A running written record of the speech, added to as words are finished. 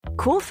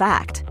Cool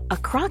fact, a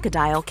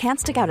crocodile can't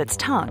stick out its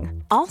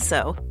tongue.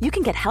 Also, you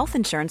can get health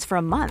insurance for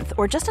a month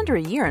or just under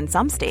a year in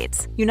some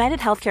states. United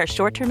Healthcare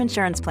short-term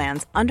insurance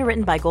plans,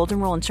 underwritten by Golden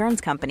Rule Insurance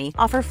Company,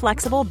 offer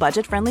flexible,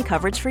 budget-friendly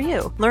coverage for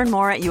you. Learn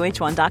more at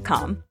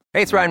uh1.com.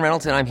 Hey, it's Ryan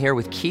Reynolds, and I'm here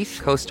with Keith,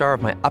 co-star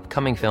of my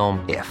upcoming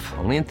film, If,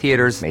 only in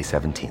theaters May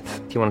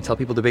 17th. Do you want to tell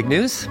people the big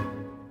news?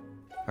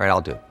 All right,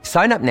 I'll do it.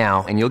 Sign up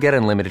now and you'll get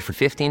unlimited for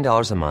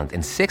 $15 a month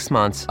and 6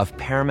 months of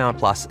Paramount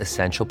Plus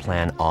Essential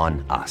Plan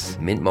on us.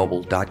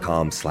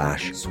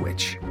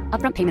 MintMobile.com/switch.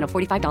 Upfront payment of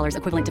 $45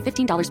 equivalent to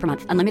 $15 per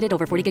month. Unlimited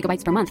over 40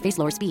 gigabytes per month. Face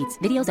lower speeds.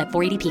 Videos at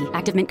 480p.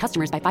 Active Mint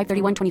customers by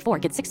 531.24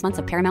 get 6 months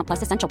of Paramount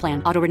Plus Essential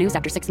Plan. Auto renews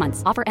after 6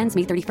 months. Offer ends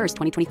May 31st,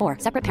 2024.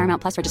 Separate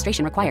Paramount Plus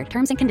registration required.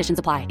 Terms and conditions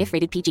apply if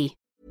rated PG.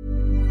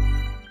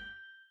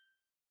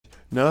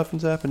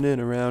 Nothing's happening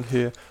around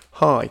here.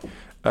 Hi.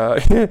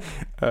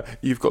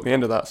 You've got the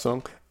end of that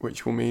song,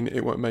 which will mean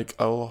it won't make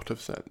a lot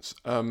of sense.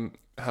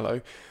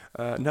 Hello.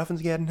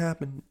 Nothing's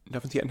happening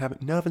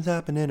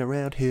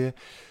around here.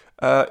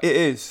 It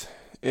is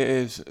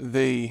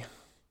the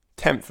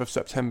 10th of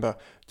September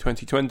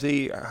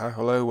 2020.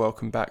 Hello,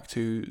 welcome back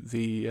to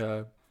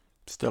the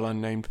still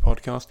unnamed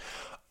podcast.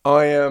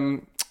 I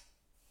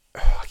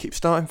keep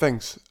starting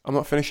things. I'm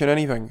not finishing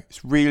anything.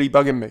 It's really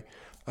bugging me.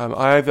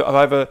 I've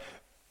either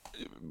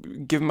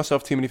given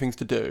myself too many things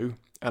to do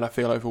and I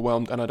feel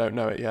overwhelmed and I don't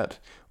know it yet,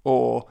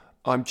 or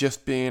I'm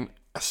just being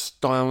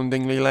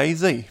astoundingly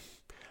lazy.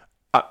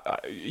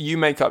 You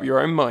make up your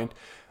own mind.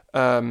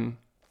 I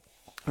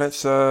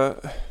don't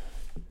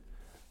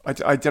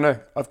know.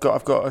 I've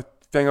got a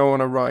thing I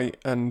want to write,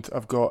 and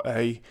I've got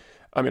I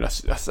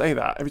say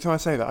that every time I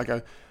say that I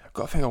go, I've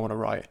got a thing I want to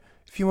write.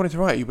 If you wanted to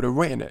write it, you would have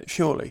written it,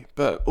 surely.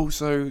 But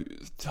also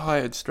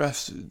tired,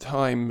 stress,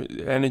 time,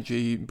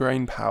 energy,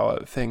 brain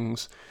power,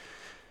 things.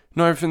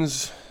 Not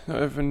everything's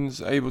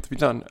able to be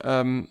done.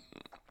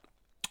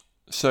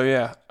 So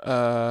yeah,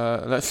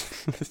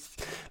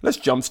 let's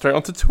jump straight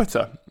onto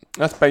Twitter.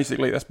 That's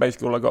basically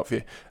all I got for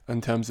you in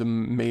terms of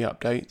me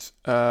updates.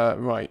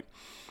 Right,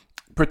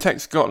 Protect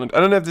Scotland. I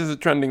don't know if this is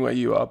trending where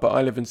you are, but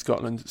I live in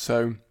Scotland,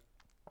 and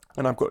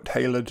I've got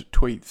tailored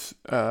tweets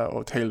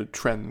or tailored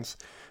trends.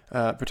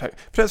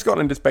 Protect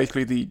Scotland is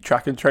basically the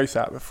track and trace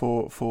app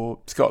for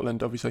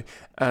Scotland, obviously,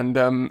 and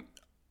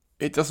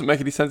it doesn't make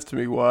any sense to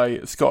me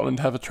why Scotland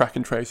have a track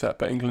and trace app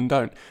but England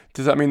don't.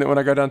 Does that mean that when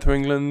I go down to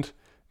England,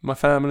 my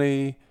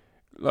family,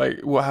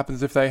 like, what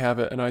happens if they have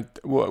it and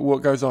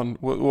what goes on?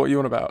 What are you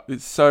on about?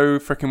 It's so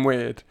freaking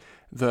weird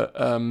that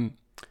that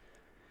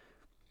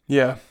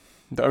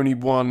only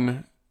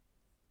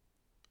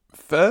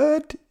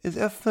 1/3 is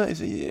it a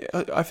third?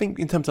 I think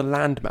in terms of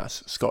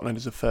landmass, Scotland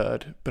is a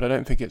third, but I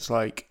don't think it's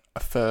like a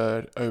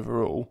third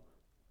overall.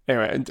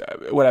 Anyway,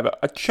 whatever.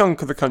 A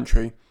chunk of the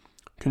country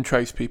can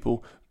trace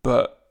people,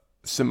 but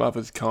some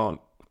others can't.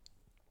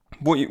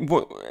 What?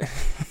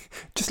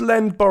 Just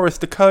lend Boris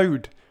the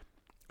code.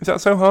 Is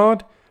that so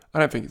hard? I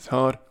don't think it's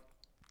hard.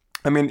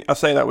 I mean, I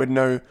say that with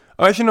no...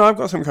 Oh, actually, no, I've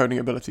got some coding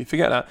ability.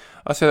 Forget that.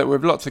 I say that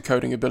with lots of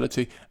coding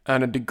ability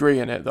and a degree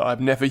in it that I've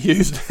never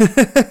used.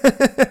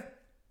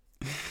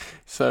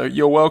 So,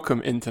 you're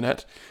welcome,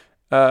 Internet.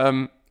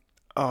 Hang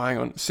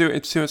on.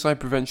 It's Suicide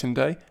Prevention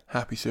Day.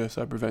 Happy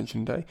Suicide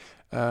Prevention Day.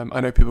 I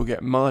know people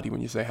get mardy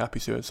when you say Happy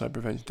Suicide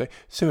Prevention Day.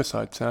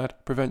 Suicide's sad.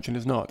 Prevention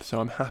is not. So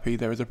I'm happy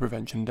there is a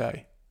Prevention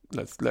Day.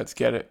 Let's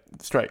get it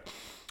straight.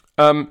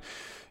 I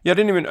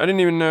didn't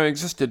even know it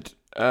existed.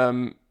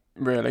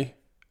 Really.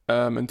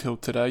 Until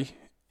today.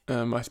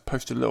 I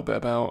posted a little bit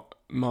about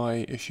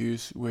my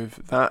issues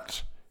with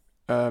that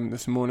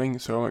this morning,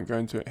 so I won't go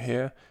into it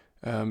here.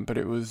 But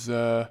it was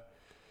I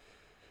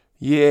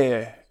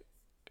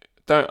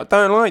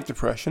don't like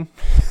depression.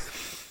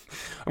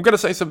 I'm going to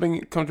say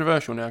something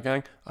controversial now,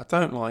 gang. I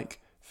don't like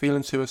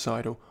feeling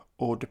suicidal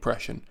or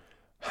depression.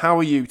 How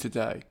are you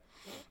today?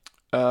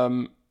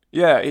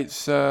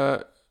 It's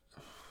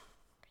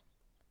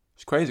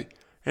crazy,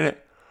 isn't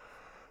it?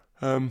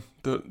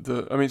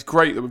 It's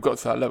great that we've got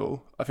to that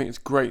level. I think it's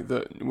great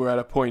that we're at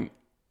a point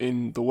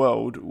in the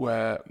world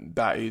where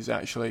that is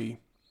actually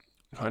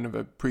kind of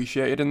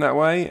appreciated in that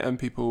way, and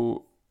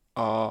people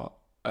are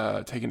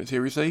taking it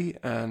seriously,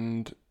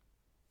 and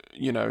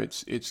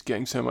it's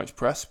getting so much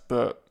press.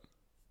 But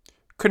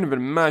couldn't have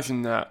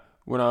imagined that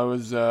when I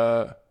was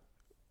when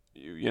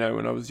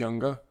I was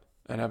younger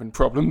and having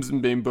problems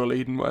and being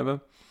bullied and whatever.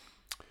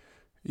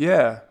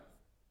 I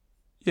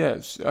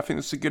think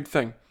that's a good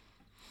thing.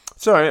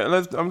 Sorry,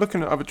 I'm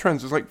looking at other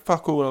trends. There's like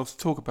fuck all else to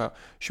talk about.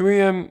 Should we?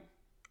 I'll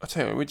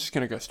tell you, we're just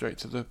gonna go straight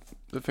to the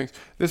things.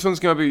 This one's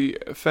gonna be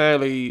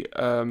fairly.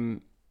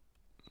 I'm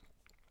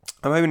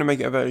hoping to make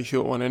it a very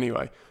short one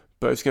anyway,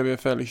 but it's gonna be a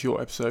fairly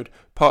short episode.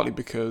 Partly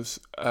because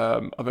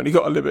I've only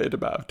got a limited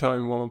amount of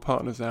time while my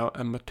partner's out,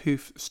 and my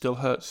tooth still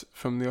hurts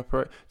from the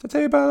operation. Did I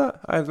tell you about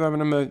that? I had to have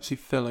an emergency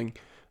filling.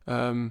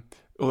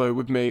 Although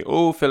with me,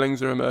 all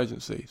fillings are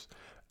emergencies.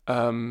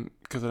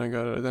 Because I don't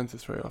go to the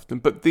dentist very often.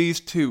 But these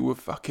two were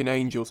fucking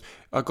angels.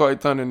 I got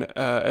it done in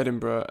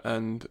Edinburgh,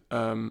 and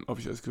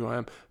obviously that's because I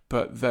am.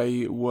 But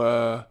they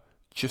were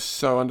just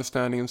so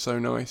understanding and so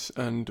nice,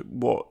 and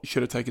what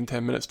should have taken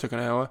 10 minutes took an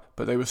hour,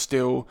 but they were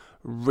still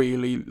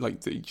really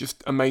like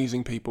just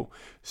amazing people.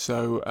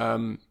 So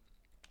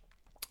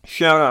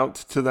shout out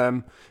to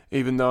them,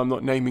 even though I'm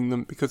not naming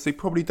them, because they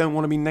probably don't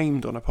want to be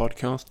named on a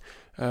podcast,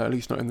 at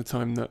least not in the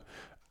time that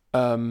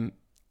I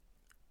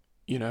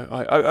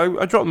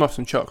dropped them off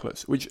some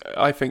chocolates, which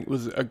I think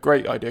was a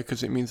great idea,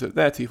 because it means that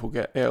their teeth will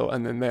get ill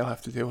and then they'll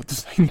have to deal with the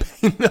same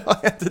pain that I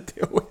had to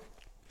deal with.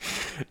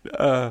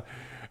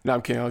 No,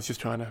 I'm kidding. I was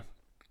just trying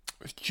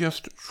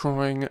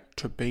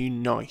to be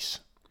nice.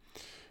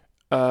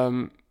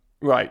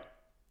 Right.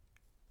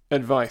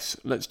 Advice.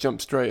 Let's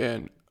jump straight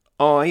in.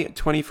 I,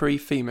 23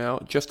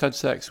 female, just had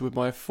sex with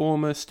my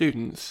former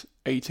students,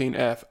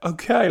 18F.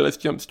 Okay, let's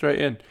jump straight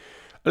in.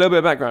 A little bit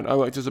of background. I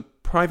worked as a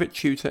private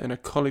tutor in a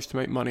college to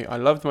make money. I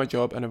loved my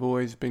job and have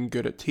always been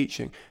good at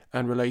teaching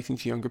and relating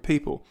to younger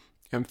people.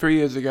 And 3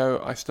 years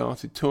ago, I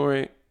started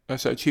tutoring.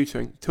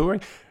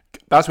 Touring?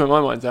 That's where my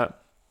mind's at.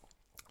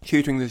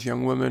 Tutoring this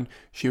young woman.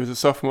 She was a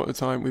sophomore at the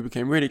time. We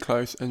became really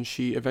close, and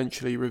she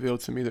eventually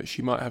revealed to me that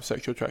she might have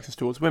sexual attractions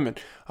towards women.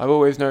 I've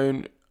always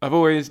known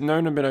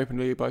and been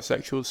openly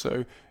bisexual,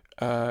 so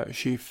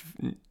she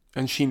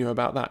knew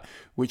about that,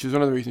 which was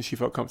one of the reasons she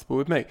felt comfortable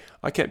with me.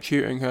 I kept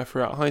tutoring her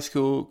throughout high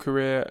school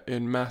career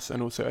in maths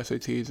and also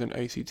SATs and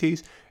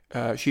ACTs.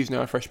 She's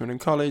now a freshman in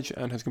college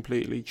and has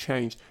completely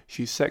changed.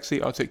 She's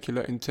sexy,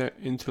 articulate,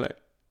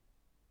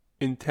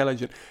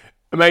 intelligent.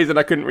 Amazing,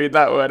 I couldn't read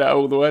that word out,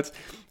 all the words.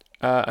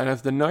 And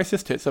has the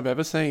nicest tits I've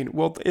ever seen.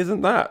 Well, isn't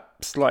that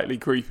slightly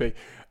creepy?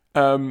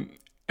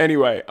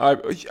 Anyway,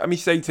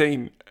 she's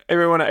 18.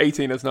 Everyone at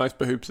 18 has nice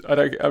boobs.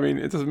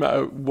 It doesn't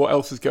matter what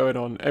else is going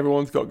on.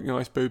 Everyone's got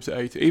nice boobs at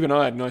 18. Even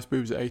I had nice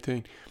boobs at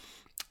 18.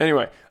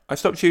 Anyway, I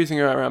stopped choosing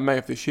her around May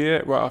of this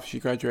year, right after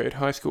she graduated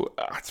high school.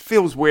 It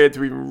feels weird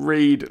to even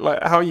read.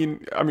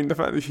 The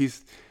fact that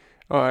she's...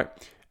 Alright.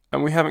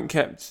 And we haven't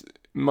kept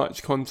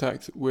much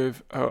contact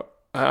with her.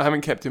 I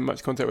haven't kept in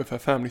much contact with her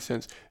family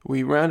since.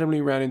 We randomly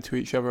ran into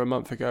each other a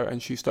month ago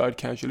and she started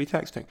casually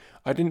texting.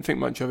 I didn't think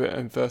much of it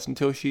at first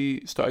until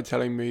she started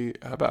telling me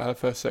about her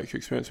first sexual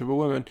experience with a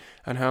woman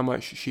and how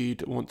much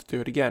she'd want to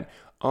do it again.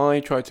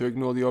 I tried to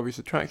ignore the obvious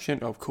attraction.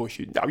 Oh, of course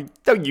you... No,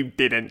 you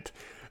didn't.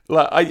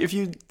 If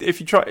you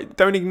try...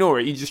 Don't ignore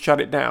it, you just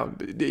shut it down.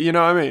 You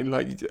know what I mean?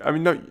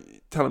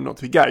 Don't tell him not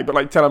to be gay,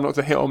 but tell him not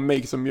to hit on me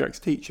because I'm your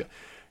ex-teacher.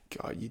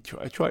 God, you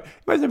try.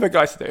 Imagine if a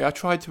guy said, I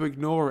tried to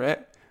ignore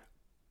it,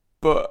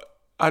 but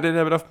I didn't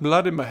have enough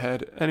blood in my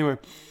head. Anyway,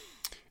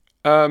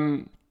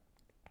 where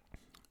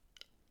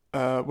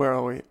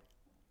are we?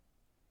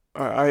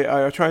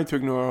 I tried to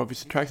ignore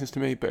obvious attractions to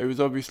me, but it was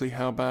obvious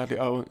how badly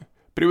I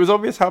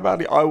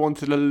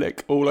wanted to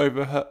lick all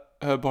over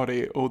her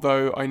body,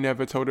 although I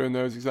never told her in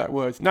those exact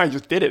words. No, you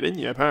just did it, didn't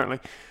you, apparently?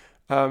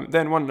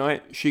 Then one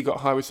night, she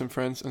got high with some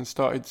friends and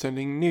started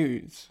sending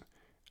nudes.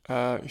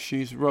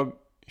 She'd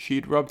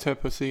rubbed her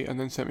pussy and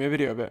then sent me a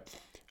video of it.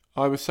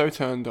 I was so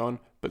turned on,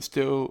 but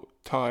still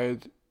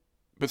tried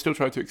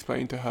to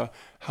explain to her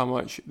how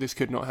much this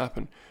could not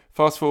happen.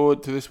 Fast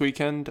forward to this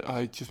weekend,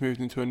 I just moved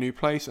into a new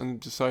place and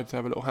decided to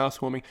have a little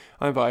housewarming.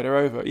 I invited her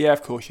over. Yeah,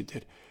 of course you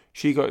did.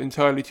 She got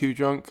entirely too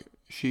drunk.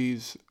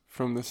 She's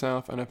from the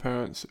south and her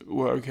parents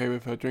were okay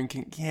with her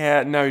drinking.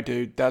 Yeah, no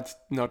dude, that's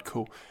not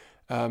cool.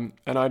 And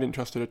I didn't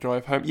trust her to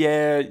drive home.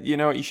 Yeah, you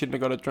know what, you shouldn't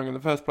have got her drunk in the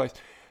first place.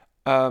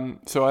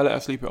 So I let her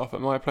sleep it off at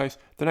my place.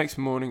 The next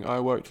morning I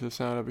woke to the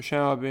sound of a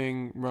shower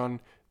being run.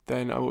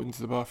 Then I walked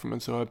into the bathroom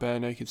and saw her bare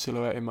naked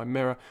silhouette in my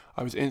mirror.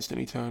 I was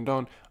instantly turned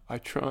on.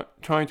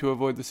 Trying to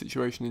avoid the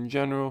situation in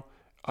general,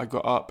 I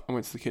got up and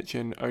went to the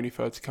kitchen, only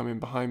for her to come in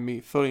behind me,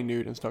 fully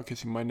nude, and start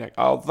kissing my neck.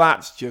 Oh,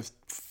 that's just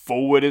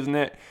forward, isn't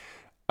it?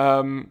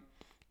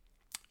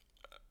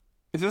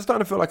 Is it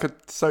starting to feel like a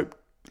soap,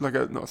 like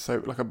a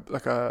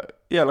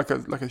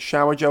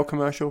shower gel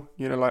commercial?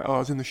 You know, I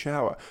was in the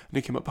shower and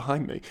he came up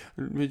behind me.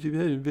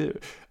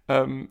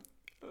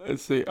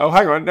 Let's see. Oh,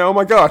 hang on. Oh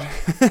my God.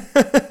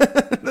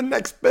 The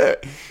next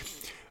bit.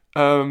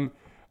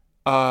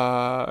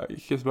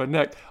 Kissed my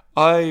neck.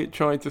 I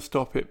tried to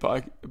stop it,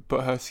 but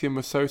her skin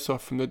was so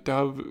soft from the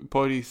Dove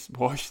body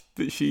wash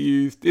that she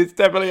used. It's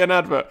definitely an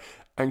advert.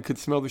 And could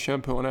smell the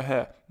shampoo on her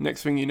hair.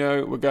 Next thing you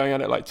know, we're going at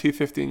it like two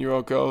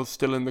 15-year-old girls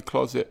still in the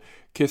closet,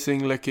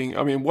 kissing, licking.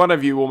 I mean, one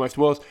of you almost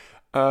was.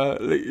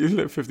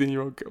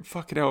 15-year-old girl.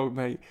 Fucking hell,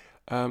 mate.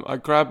 I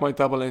grabbed my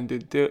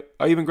double-ended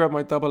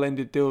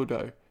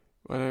dildo.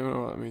 I don't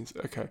know what that means.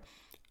 Okay.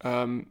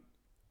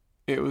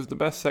 It was the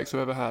best sex I've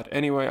ever had.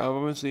 Anyway, I'm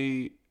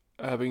obviously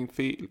having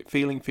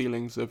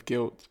feelings of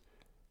guilt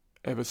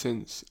ever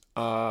since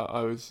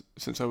I was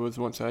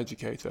once an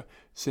educator.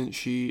 Since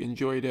she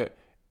enjoyed it,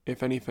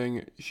 if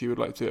anything, she would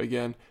like to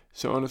again.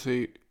 So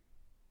honestly,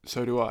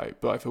 so do I.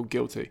 But I feel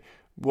guilty.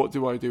 What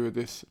do I do with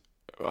this?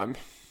 I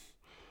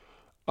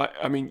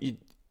mean,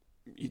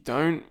 you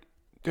don't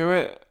do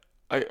it.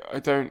 I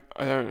don't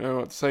know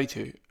what to say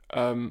to you.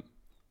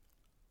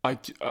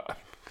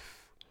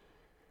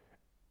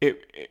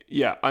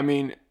 Yeah. I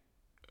mean,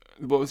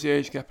 What was the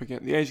age gap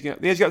again? The age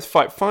gap's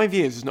 5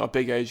 years is not a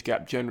big age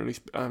gap generally.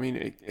 I mean,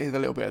 it is a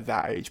little bit at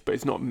that age, but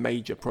it's not a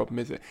major problem,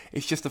 is it?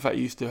 It's just the fact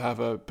you used to have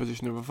a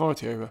position of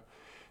authority over.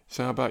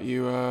 So how about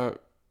you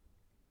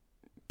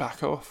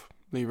back off,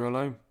 leave her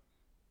alone?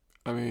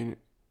 I mean,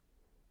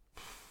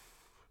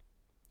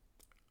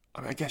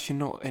 I guess you're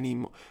not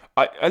anymore.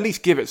 At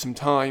least give it some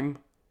time,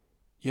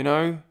 you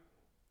know?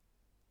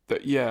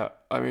 That, yeah,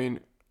 I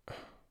mean,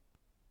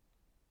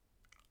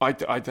 I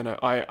don't know.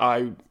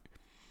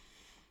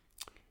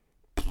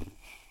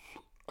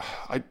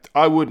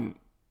 I wouldn't,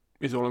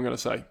 is all I'm going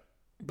to say.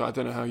 But I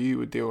don't know how you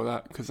would deal with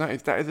that, because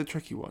that is a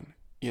tricky one,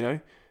 you know?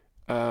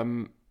 I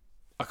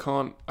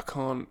can't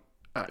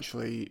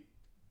actually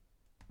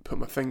put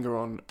my finger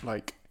on,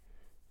 like,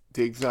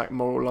 the exact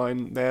moral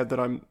line there that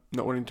I'm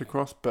not willing to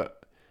cross,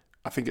 but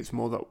I think it's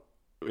more that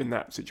in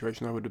that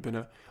situation I would have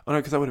been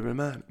because I would have been a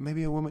man.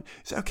 Maybe a woman.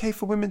 Is it okay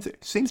for women to...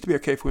 It seems to be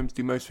okay for women to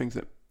do most things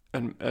that...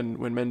 And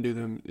when men do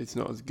them, it's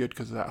not as good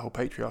because of that whole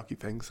patriarchy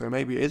thing. So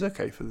maybe it is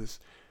okay for this...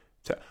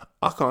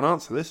 I can't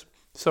answer this.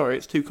 Sorry,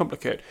 it's too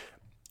complicated.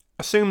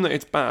 Assume that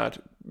it's bad.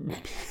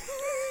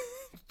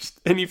 Just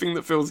anything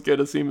that feels good,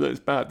 assume that it's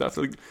bad. That's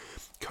the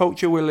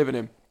culture we're living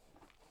in.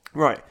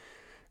 Right.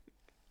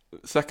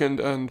 Second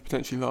and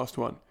potentially last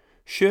one.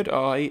 Should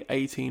I,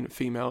 18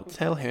 female,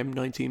 tell him,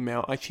 19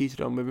 male, I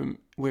cheated on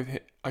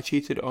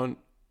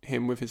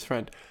him with his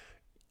friend?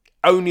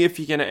 Only if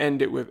you're going to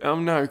end it with, oh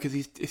no, because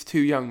it's too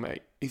young,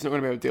 mate. He's not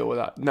going to be able to deal with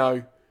that.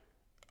 No.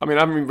 I mean,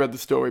 I haven't even read the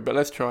story, but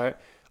let's try it.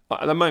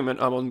 At the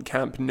moment, I'm on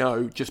camp,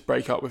 no, just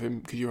break up with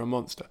him because you're a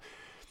monster.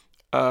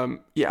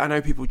 Yeah, I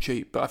know people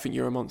cheat, but I think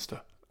you're a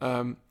monster.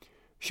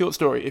 Short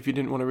story, if you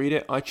didn't want to read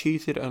it, I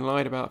cheated and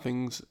lied about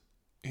things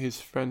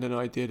his friend and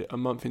I did a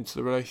month into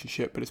the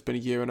relationship, but it's been a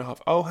year and a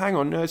half. Oh, hang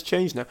on, no, it's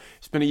changed now.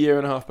 It's been a year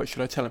and a half, but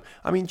should I tell him?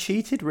 I mean,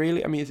 cheated,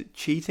 really? I mean, is it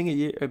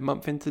cheating a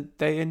month into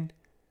dating?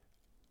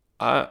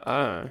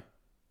 I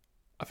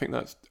think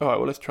that's... Alright,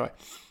 well, let's try.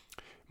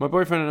 My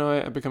boyfriend and I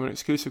had become an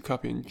exclusive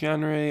couple in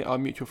January. Our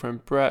mutual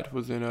friend Brett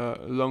was in a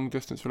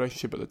long-distance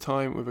relationship at the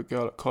time with a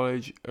girl at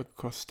college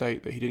across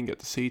state that he didn't get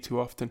to see too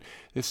often.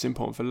 This is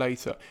important for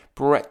later.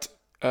 Brett,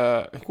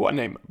 what a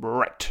name,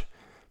 Brett.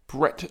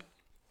 Brett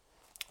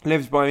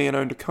lives by me and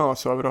owned a car,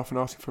 so I would often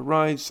ask him for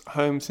rides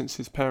home since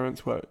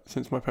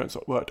my parents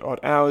worked odd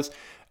hours,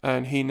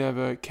 and he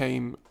never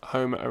came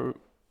home at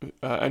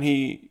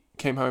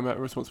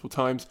responsible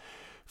times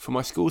for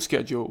my school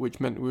schedule, which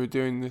meant we've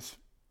been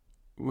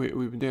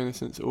doing this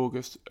since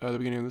August, the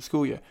beginning of the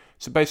school year.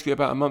 So basically,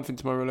 about a month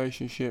into my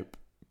relationship,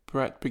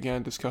 Brett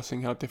began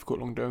discussing how difficult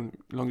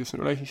long-distance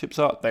relationships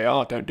are. They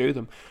are, don't do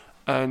them.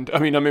 And I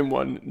mean, I'm in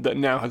one that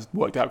now has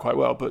worked out quite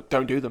well, but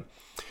don't do them.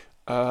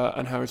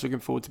 And how he's looking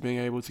forward to being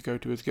able to go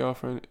to see his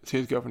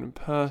girlfriend in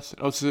person,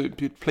 also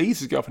please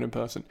his girlfriend in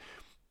person.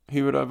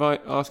 He would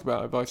ask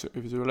about advice of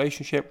his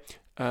relationship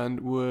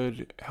and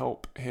would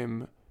help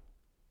him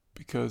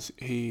because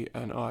he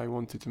and I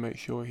wanted to make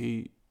sure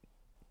he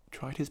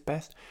tried his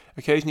best.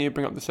 Occasionally he'd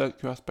bring up the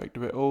sexual aspect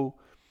of it all,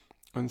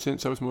 and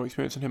since I was more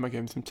experienced than him, I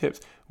gave him some tips.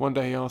 One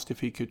day he asked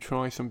if he could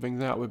try some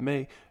things out with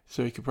me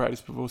so he could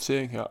practice before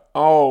seeing her.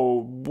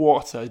 Oh,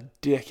 what a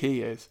dick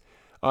he is.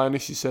 I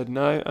initially said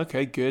no,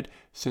 okay, good,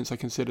 since I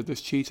considered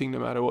this cheating no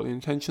matter what the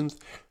intentions,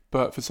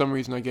 but for some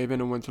reason I gave in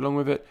and went along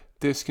with it.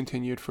 This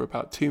continued for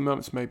about 2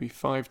 months, maybe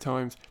 5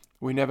 times.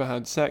 We never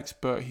had sex,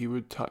 but he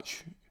would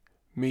touch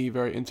me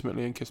very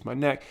intimately and kiss my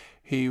neck.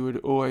 He would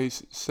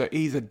always say,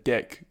 he's a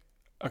dick.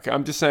 Okay,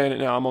 I'm just saying it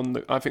now,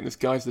 I think this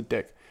guy's the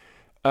dick.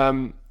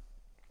 I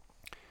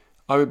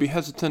would be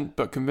hesitant,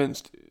 but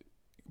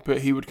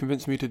he would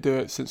convince me to do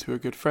it since we were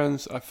good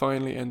friends. I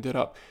finally ended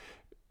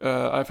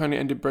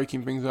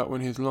breaking things up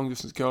when his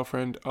long-distance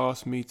girlfriend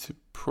asked me to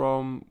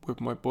prom with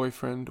my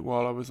boyfriend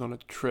while I was on a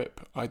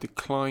trip. I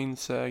declined,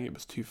 saying it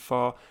was too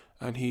far,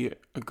 and he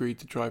agreed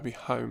to drive me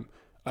home.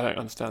 I don't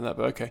understand that,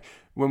 but okay.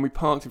 When we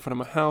parked in front of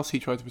my house, he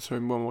tried to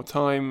persuade me one more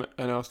time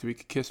and asked if he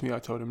could kiss me. I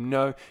told him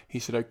no. He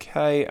said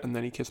okay, and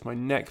then he kissed my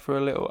neck for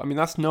a little. I mean,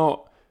 that's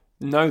not...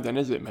 No then,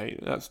 is it, mate?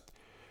 That's...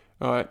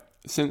 Alright.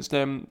 Since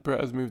then, Brett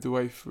has moved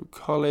away from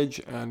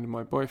college, and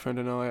my boyfriend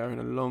and I are in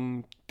a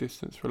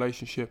long-distance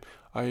relationship.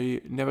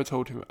 I never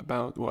told him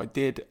about what I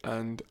did,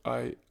 and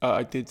I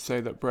did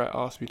say that Brett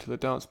asked me to the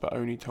dance, but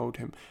only told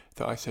him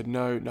that I said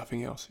no,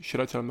 nothing else.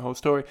 Should I tell him the whole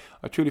story?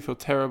 I truly feel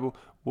terrible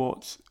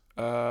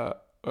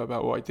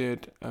about what I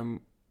did and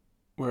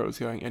where it was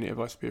going. Any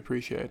advice would be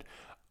appreciated.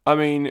 I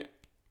mean,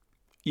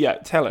 yeah,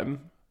 tell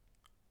him.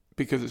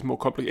 Because it's more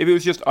complicated. If it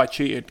was just, I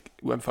cheated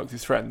when fucked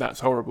his friend,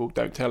 that's horrible.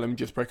 Don't tell him,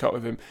 just break up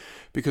with him.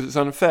 Because it's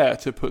unfair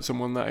to put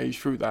someone that age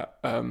through that.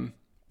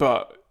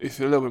 But it's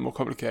a little bit more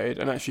complicated.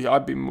 And actually,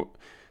 I'd be more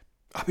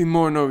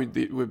annoyed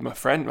with my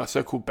friend, my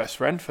so-called best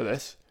friend for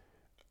this.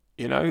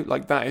 You know,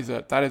 like that is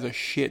a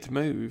shit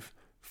move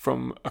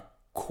from a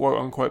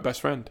quote-unquote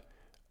best friend.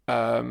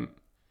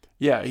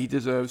 Yeah, he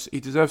deserves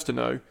to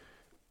know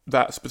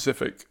that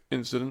specific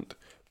incident.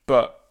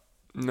 But,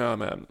 no,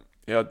 man.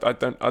 Yeah, I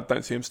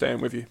don't see him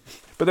staying with you.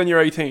 But then you're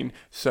 18,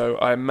 so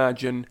I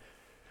imagine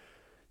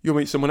you'll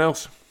meet someone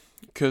else.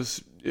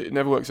 Because it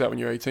never works out when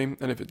you're 18,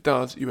 and if it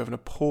does, you have an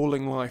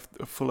appalling life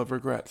full of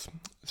regrets.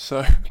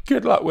 So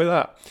good luck with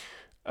that.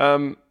 I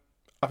think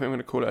I'm going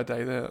to call it a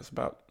day there. That's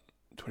about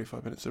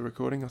 25 minutes of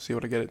recording. I'll see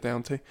what I get it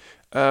down to.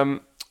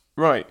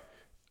 Right.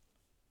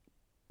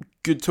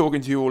 Good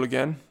talking to you all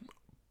again.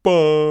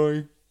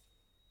 Bye.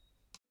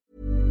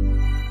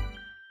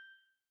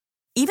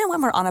 Even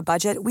when we're on a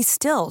budget, we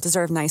still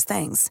deserve nice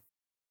things.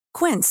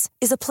 Quince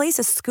is a place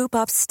to scoop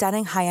up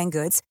stunning high-end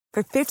goods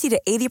for 50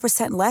 to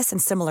 80% less than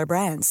similar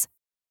brands.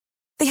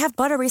 They have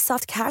buttery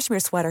soft cashmere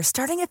sweaters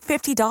starting at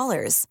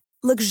 $50,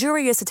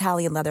 luxurious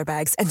Italian leather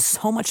bags, and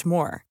so much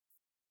more.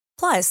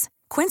 Plus,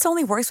 Quince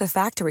only works with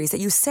factories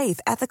that use safe,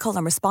 ethical,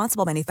 and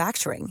responsible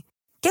manufacturing.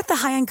 Get the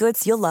high-end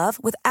goods you'll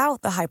love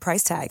without the high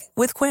price tag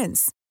with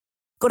Quince.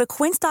 Go to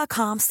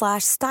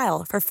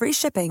quince.com/style for free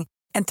shipping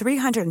and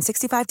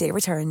 365-day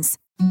returns.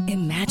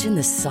 Imagine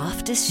the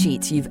softest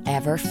sheets you've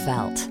ever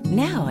felt.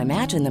 Now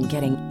imagine them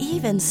getting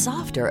even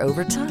softer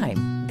over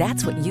time.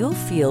 That's what you'll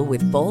feel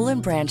with Boll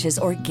 & Branch's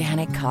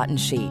organic cotton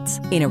sheets.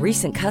 In a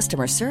recent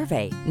customer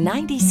survey,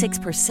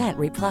 96%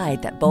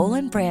 replied that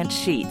Boll & Branch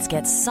sheets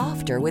get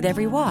softer with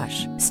every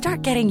wash.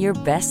 Start getting your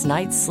best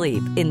night's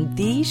sleep in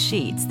these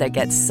sheets that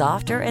get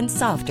softer and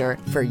softer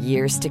for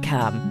years to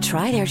come.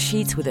 Try their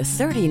sheets with a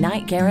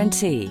 30-night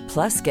guarantee.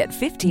 Plus, get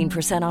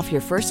 15% off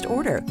your first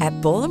order at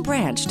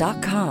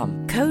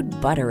bollandbranch.com. Code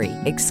BUTTERY.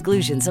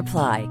 Exclusions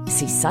apply.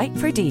 See site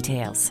for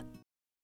details.